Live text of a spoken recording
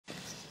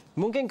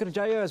Mungkin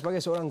kerjaya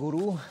sebagai seorang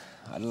guru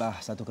adalah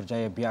satu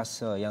kerjaya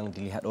biasa yang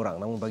dilihat orang.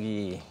 Namun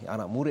bagi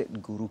anak murid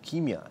guru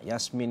kimia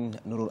Yasmin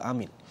Noorul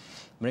Amin,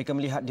 mereka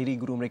melihat diri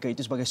guru mereka itu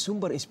sebagai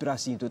sumber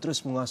inspirasi untuk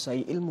terus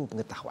menguasai ilmu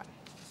pengetahuan.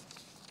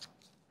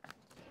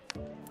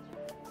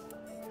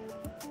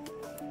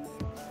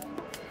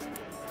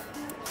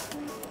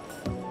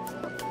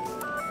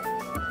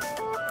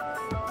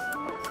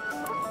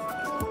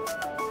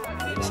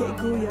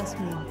 Cikgu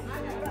Yasmin,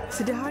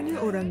 sederhana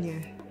orangnya,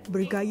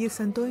 bergaya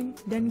santun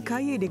dan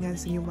kaya dengan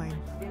senyuman.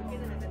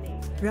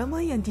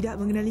 Ramai yang tidak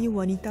mengenali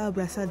wanita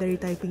berasal dari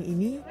Taiping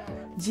ini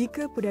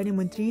jika Perdana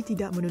Menteri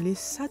tidak menulis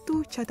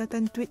satu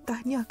catatan tweet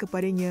tahniah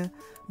kepadanya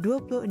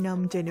 26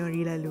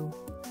 Januari lalu.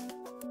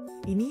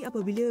 Ini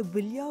apabila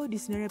beliau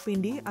disenarai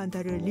pendek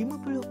antara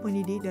 50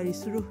 pendidik dari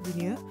seluruh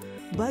dunia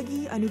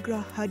bagi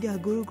anugerah hadiah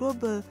guru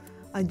global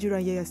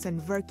anjuran Yayasan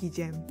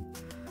Jam.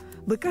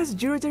 Bekas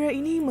jurutera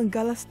ini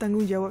menggalas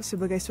tanggungjawab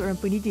sebagai seorang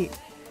pendidik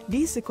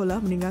di Sekolah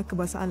Menengah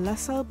Kebangsaan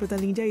Lasal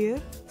Petaling Jaya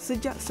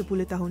sejak 10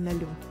 tahun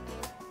lalu.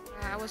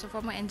 I was a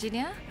former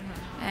engineer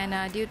and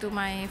due to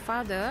my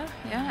father,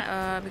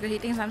 because he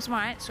thinks I'm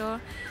smart, so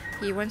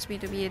he wants me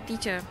to be a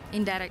teacher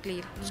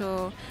indirectly.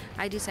 So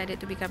I decided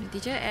to become a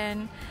teacher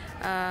and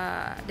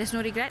there's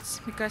no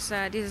regrets because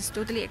this is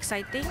totally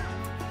exciting.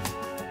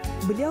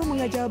 Beliau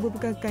mengajar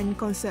berpegangan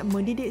konsep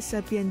mendidik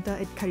sapienta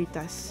et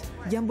caritas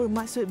yang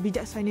bermaksud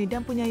bijaksana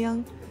dan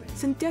penyayang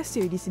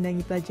sentiasa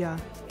disenangi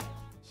pelajar.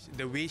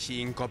 The way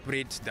she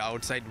incorporates the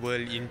outside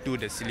world into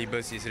the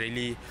syllabus is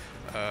really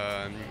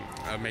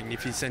a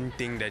magnificent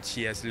thing that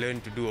she has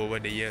learned to do over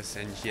the years,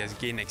 and she has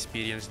gained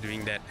experience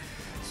doing that.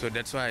 So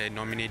that's why I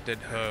nominated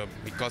her,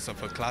 because of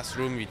her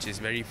classroom, which is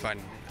very fun.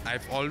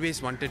 I've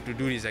always wanted to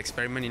do this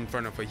experiment in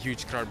front of a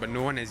huge crowd, but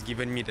no one has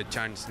given me the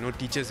chance. No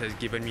teachers has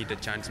given me the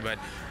chance, but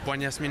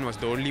Puan Yasmin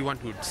was the only one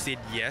who said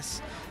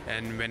yes.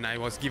 And when I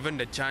was given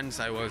the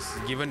chance, I was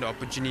given the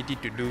opportunity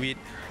to do it.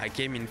 I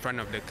came in front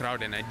of the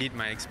crowd and I did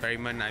my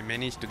experiment. I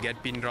managed to get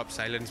pin drop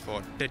silence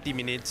for 30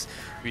 minutes,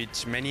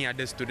 which many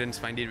other students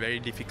find it very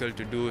difficult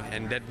to do,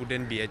 and that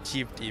wouldn't be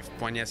achieved if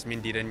Puan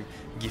Yasmin didn't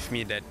give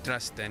me that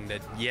trust and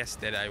that yes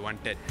that I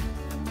wanted.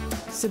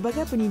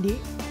 Sebagai pendidik,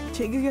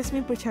 Cikgu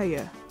Yasmin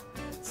percaya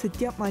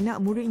setiap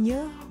anak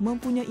muridnya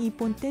mempunyai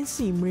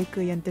potensi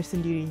mereka yang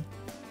tersendiri.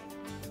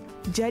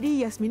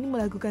 Jadi Yasmin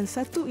melakukan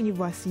satu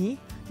inovasi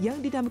yang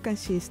dinamakan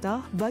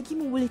siesta bagi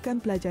membolehkan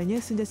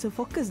pelajarnya sentiasa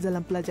fokus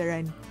dalam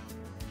pelajaran.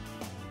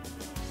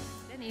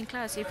 Then in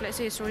class, if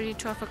let's say it's already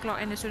 12 o'clock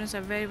and the students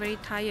are very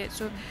tired,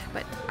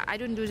 but I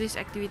don't do this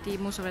activity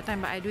most of the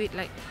time, but I do it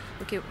like,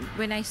 okay,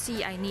 when I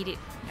see I need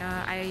it.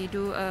 I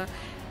do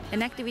an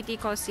activity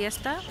called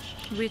siesta,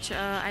 which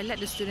I let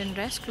the student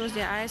rest, close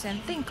their eyes and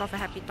think of a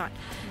happy thought.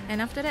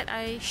 And after that,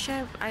 I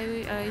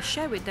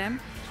share with them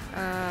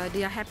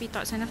their happy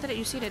thoughts. And after that,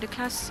 you see that the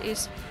class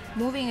is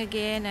moving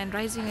again and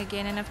rising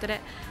again. And after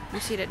that, you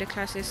see that the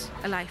class is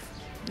alive.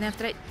 And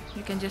after that,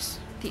 you can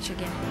just teach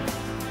again.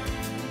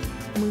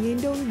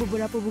 Mengendong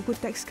beberapa buku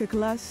teks ke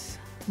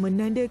kelas,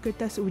 menanda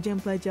kertas ujian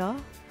pelajar,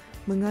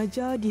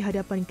 mengajar di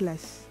hadapan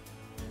kelas.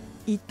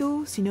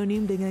 Itu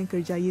sinonim dengan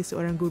kerjaya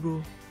seorang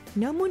guru.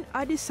 Namun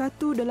ada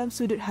satu dalam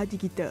sudut hati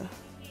kita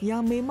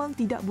yang memang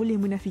tidak boleh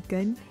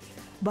menafikan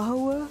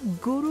bahawa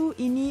guru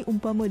ini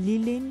umpama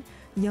lilin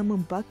yang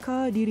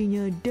membakar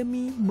dirinya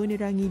demi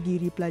menerangi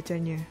diri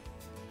pelajarnya.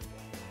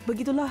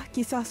 Begitulah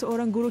kisah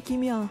seorang guru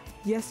kimia,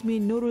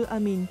 Yasmin Noorul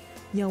Amin,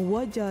 yang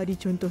wajar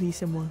dicontohi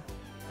semua.